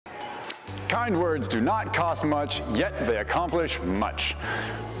Kind words do not cost much, yet they accomplish much.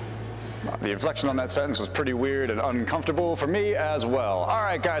 The inflection on that sentence was pretty weird and uncomfortable for me as well. All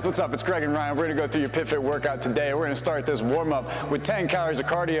right, guys, what's up? It's Greg and Ryan. We're going to go through your Pit Fit workout today. We're going to start this warm-up with 10 calories of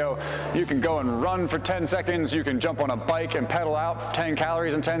cardio. You can go and run for 10 seconds. You can jump on a bike and pedal out 10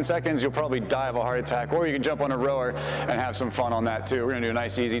 calories in 10 seconds. You'll probably die of a heart attack. Or you can jump on a rower and have some fun on that, too. We're going to do a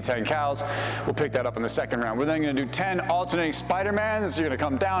nice, easy 10 cals. We'll pick that up in the second round. We're then going to do 10 alternating Spidermans. You're going to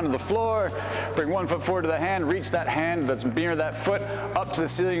come down to the floor, bring one foot forward to the hand, reach that hand that's near that foot up to the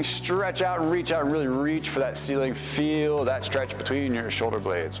ceiling, stretch out and reach out and really reach for that ceiling. Feel that stretch between your shoulder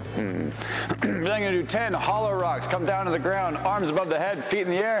blades. We're then going to do 10 hollow rocks. Come down to the ground, arms above the head, feet in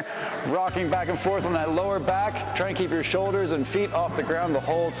the air, rocking back and forth on that lower back. Try and keep your shoulders and feet off the ground the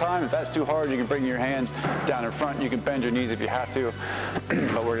whole time. If that's too hard, you can bring your hands down in front. You can bend your knees if you have to,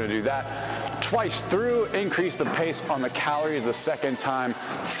 but we're going to do that twice through. Increase the pace on the calories the second time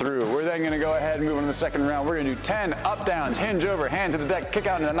through. We're then going to go ahead and move on to the second round. We're going to do 10 up downs, hinge over, hands at the deck, kick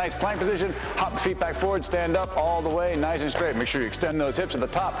out in a nice plank position, hop the feet back forward, stand up all the way, nice and straight. Make sure you extend those hips at the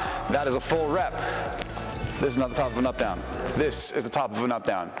top. That is a full rep. This is not the top of an up down. This is the top of an up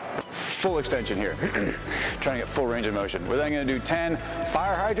down. Full extension here. Trying to get full range of motion. We're then going to do 10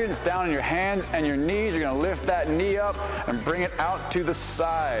 fire hydrants down on your hands and your knees. You're going to lift that knee up and bring it out to the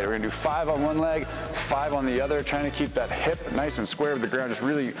side. We're going to do 5 on one leg, 5 on the other, trying to keep that hip nice and square with the ground. Just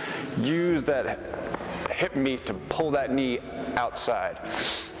really use that hip meat to pull that knee outside.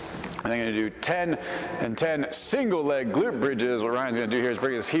 And I'm going to do 10 and 10 single leg glute bridges. What Ryan's going to do here is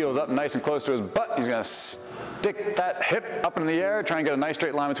bring his heels up nice and close to his butt. He's going to stick that hip up in the air, try and get a nice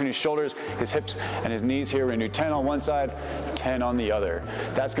straight line between his shoulders, his hips, and his knees here. We're going to do 10 on one side, 10 on the other.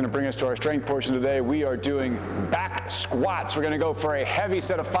 That's going to bring us to our strength portion today. We are doing back squats. We're going to go for a heavy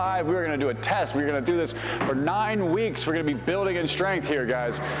set of 5. We're going to do a test. We're going to do this for 9 weeks. We're going to be building in strength here,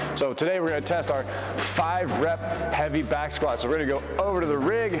 guys. So today we're going to test our 5-rep heavy back squats. So we're going to go over to the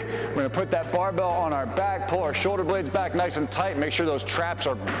rig. We're going to put that barbell on our back, pull our shoulder blades back nice and tight. Make sure those traps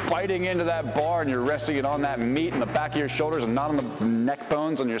are biting into that bar and you're resting it on that meat in the back of your shoulders and not on the neck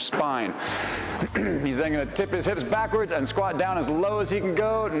bones on your spine. He's then going to tip his hips backwards and squat down as low as he can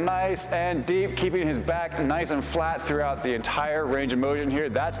go, nice and deep, keeping his back nice and flat throughout the entire range of motion here.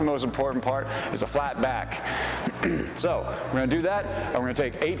 That's the most important part, is a flat back. So we're going to do that, and we're going to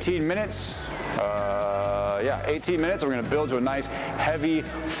take 18 minutes. 18 minutes. We're going to build to a nice heavy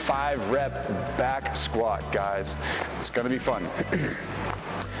 5-rep back squat, guys. It's going to be fun.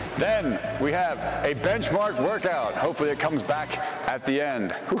 Then we have a benchmark workout. Hopefully it comes back at the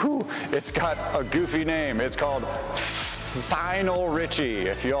end. It's got a goofy name. It's called THIGHNEL RICHIE.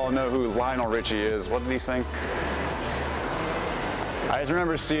 If you all know who Lionel Richie is, what did he sing? I just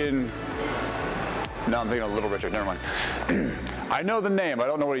remember seeing, no, I'm thinking of Little Richard, never mind. I know the name, I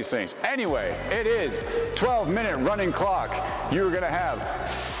don't know what he sings. Anyway, it is 12-minute running clock. You're gonna have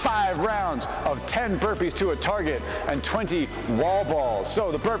 5 rounds of 10 burpees to a target and 20 wall balls.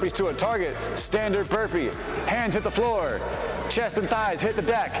 So the burpees to a target, standard burpee, hands hit the floor, chest and thighs hit the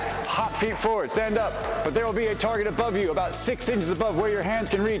deck, hop feet forward, stand up. But there will be a target above you, about 6 inches above where your hands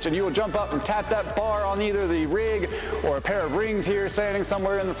can reach, and you will jump up and tap that bar on either the rig or a pair of rings here standing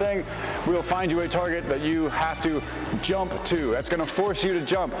somewhere in the thing. We will find you a target that you have to jump to. That's gonna force you to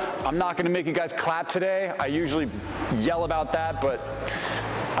jump. I'm not gonna make you guys clap today. I usually yell about that, but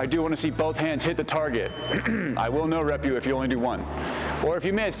I do want to see both hands hit the target. I will no rep you if you only do one. Or if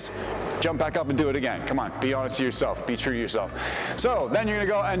you miss, jump back up and do it again. Come on, be honest to yourself, be true to yourself. So then you're gonna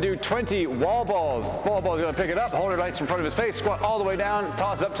go and do 20 wall balls. Wall ball is gonna pick it up, hold it nice in front of his face, squat all the way down,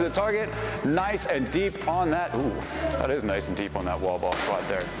 toss up to the target, nice and deep on that. Ooh, that is nice and deep on that wall ball squat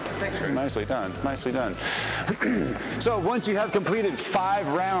there. Thanks, nicely done, nicely done. So once you have completed 5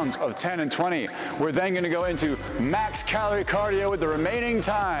 rounds of 10 and 20, we're then gonna go into max calorie cardio with the remaining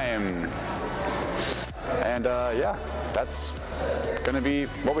time. And yeah, that's gonna be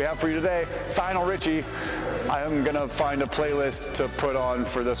what we have for you today. THIGHNEL RICHIE. I am gonna find a playlist to put on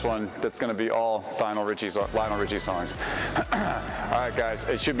for this one that's gonna be all Lionel Richie songs. All right, guys,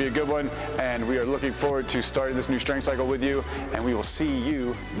 it should be a good one, and we are looking forward to starting this new strength cycle with you, and we will see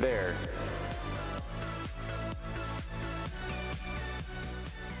you there.